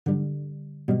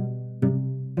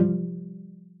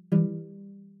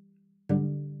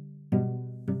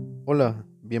Hola,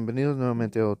 bienvenidos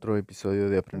nuevamente a otro episodio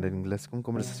de Aprender Inglés con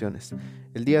Conversaciones.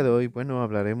 El día de hoy,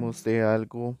 hablaremos de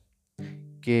algo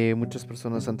que muchas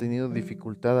personas han tenido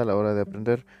dificultad a la hora de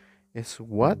aprender. Es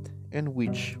what and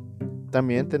which.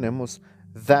 También tenemos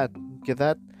that, que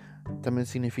that también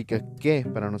significa que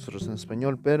para nosotros en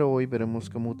español, pero hoy veremos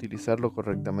cómo utilizarlo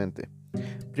correctamente.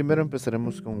 Primero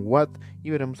empezaremos con what y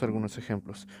veremos algunos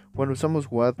ejemplos. Cuando usamos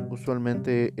what,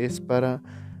 usualmente es para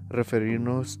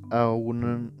referirnos a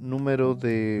un número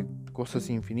de cosas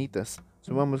infinitas.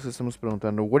 Supongamos que estamos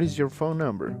preguntando, what is your phone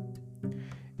number?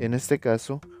 En este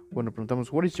caso, cuando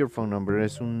preguntamos, what is your phone number?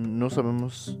 No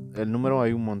sabemos el número,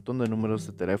 hay un montón de números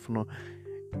de teléfono.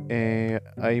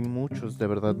 Hay muchos, de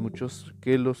verdad, muchos,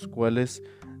 que los cuales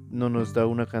no nos da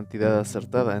una cantidad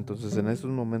acertada. Entonces, en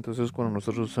estos momentos es cuando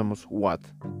nosotros usamos what,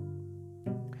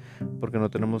 porque no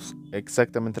tenemos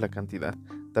exactamente la cantidad.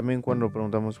 También cuando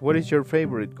preguntamos, what is your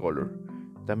favorite color?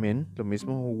 También lo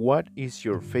mismo, what is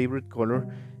your favorite color?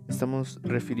 Estamos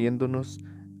refiriéndonos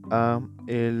a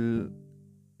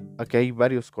que hay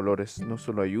varios colores. No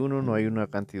solo hay uno, no hay una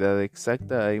cantidad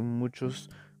exacta, hay muchos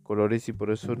colores y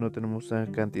por eso no tenemos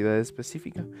una cantidad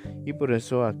específica. Y por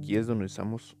eso aquí es donde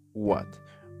usamos what.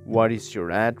 What is your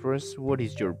address? What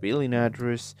is your billing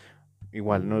address?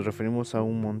 Igual nos referimos a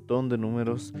un montón de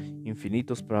números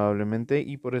infinitos probablemente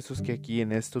y por eso es que aquí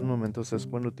en estos momentos es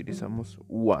cuando utilizamos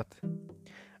what.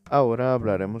 Ahora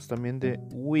hablaremos también de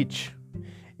which.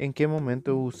 ¿En qué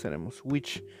momento usaremos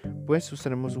which? Pues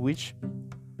usaremos which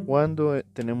cuando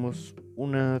tenemos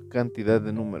una cantidad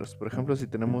de números. Por ejemplo, si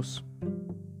tenemos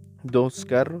dos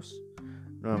carros,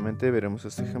 nuevamente veremos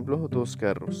este ejemplo, dos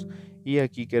carros. Y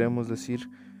aquí queremos decir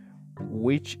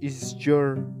which is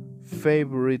your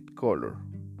favorite color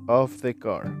of the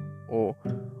car, o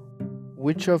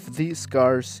which of these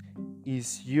cars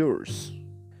is yours,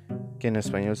 que en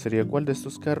español sería ¿cuál de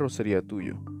estos carros sería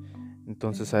tuyo?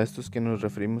 Entonces a esto es que nos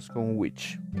referimos con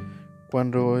which.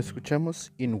 Cuando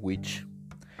escuchamos in which,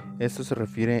 esto se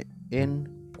refiere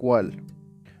en cuál.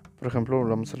 Por ejemplo,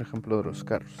 volvamos al ejemplo de los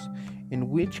carros. In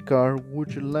which car would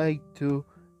you like to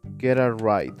get a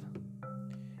ride?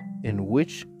 In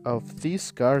which of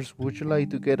these cars would you like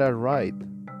to get a ride?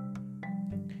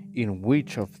 In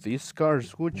which of these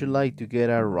cars would you like to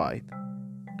get a ride?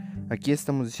 Aquí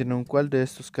estamos diciendo en cuál de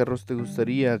estos carros te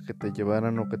gustaría que te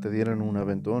llevaran o que te dieran un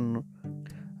aventón, ¿no?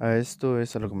 A esto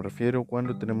es a lo que me refiero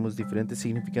cuando tenemos diferentes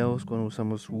significados cuando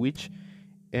usamos which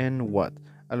and what.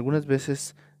 Algunas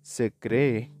veces se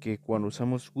cree que cuando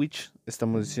usamos which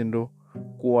estamos diciendo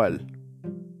cuál,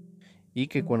 y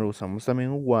que cuando usamos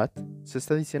también what se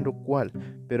está diciendo cuál,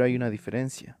 pero hay una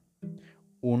diferencia.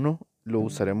 Uno lo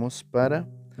usaremos para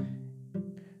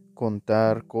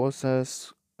contar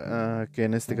cosas, que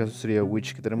en este caso sería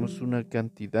which, que tenemos una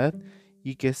cantidad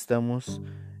y que estamos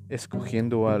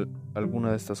escogiendo alguna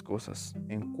de estas cosas,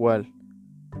 en cuál.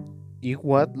 Y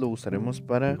what lo usaremos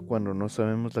para cuando no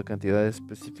sabemos la cantidad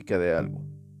específica de algo.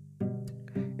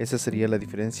 Esa sería la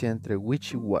diferencia entre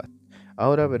which y what.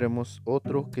 Ahora veremos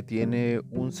otro que tiene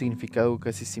un significado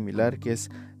casi similar, que es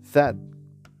that.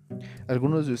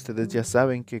 Algunos de ustedes ya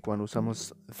saben que cuando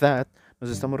usamos that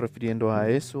nos estamos refiriendo a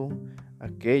eso,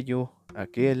 aquello,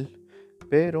 aquel,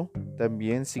 pero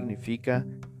también significa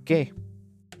que.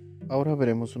 Ahora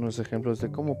veremos unos ejemplos de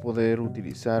cómo poder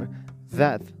utilizar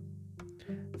that.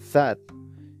 That,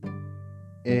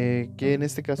 que en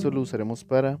este caso lo usaremos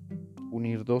para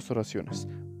unir dos oraciones.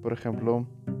 Por ejemplo,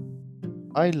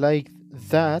 I like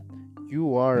that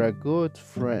you are a good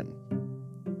friend.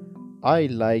 I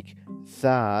like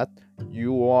that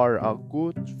you are a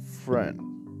good friend.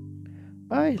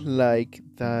 I like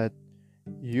that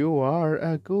you are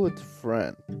a good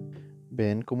friend.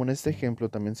 Ven como en este ejemplo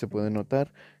también se puede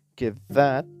notar que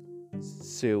that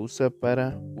se usa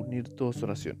para unir dos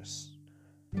oraciones.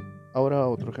 Ahora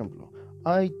otro ejemplo.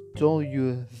 I told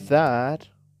you that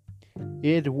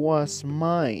it was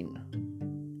mine.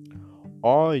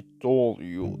 I told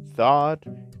you that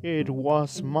it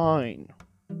was mine.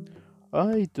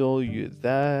 I told you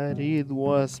that it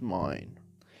was mine.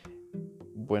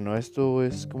 Bueno, esto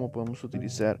es como podemos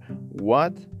utilizar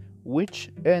what,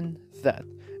 which and that.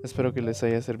 Espero que les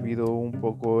haya servido un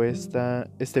poco este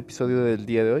episodio del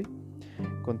día de hoy.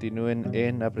 Continúen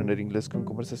en Aprender Inglés con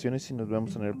Conversaciones y nos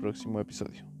vemos en el próximo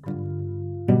episodio.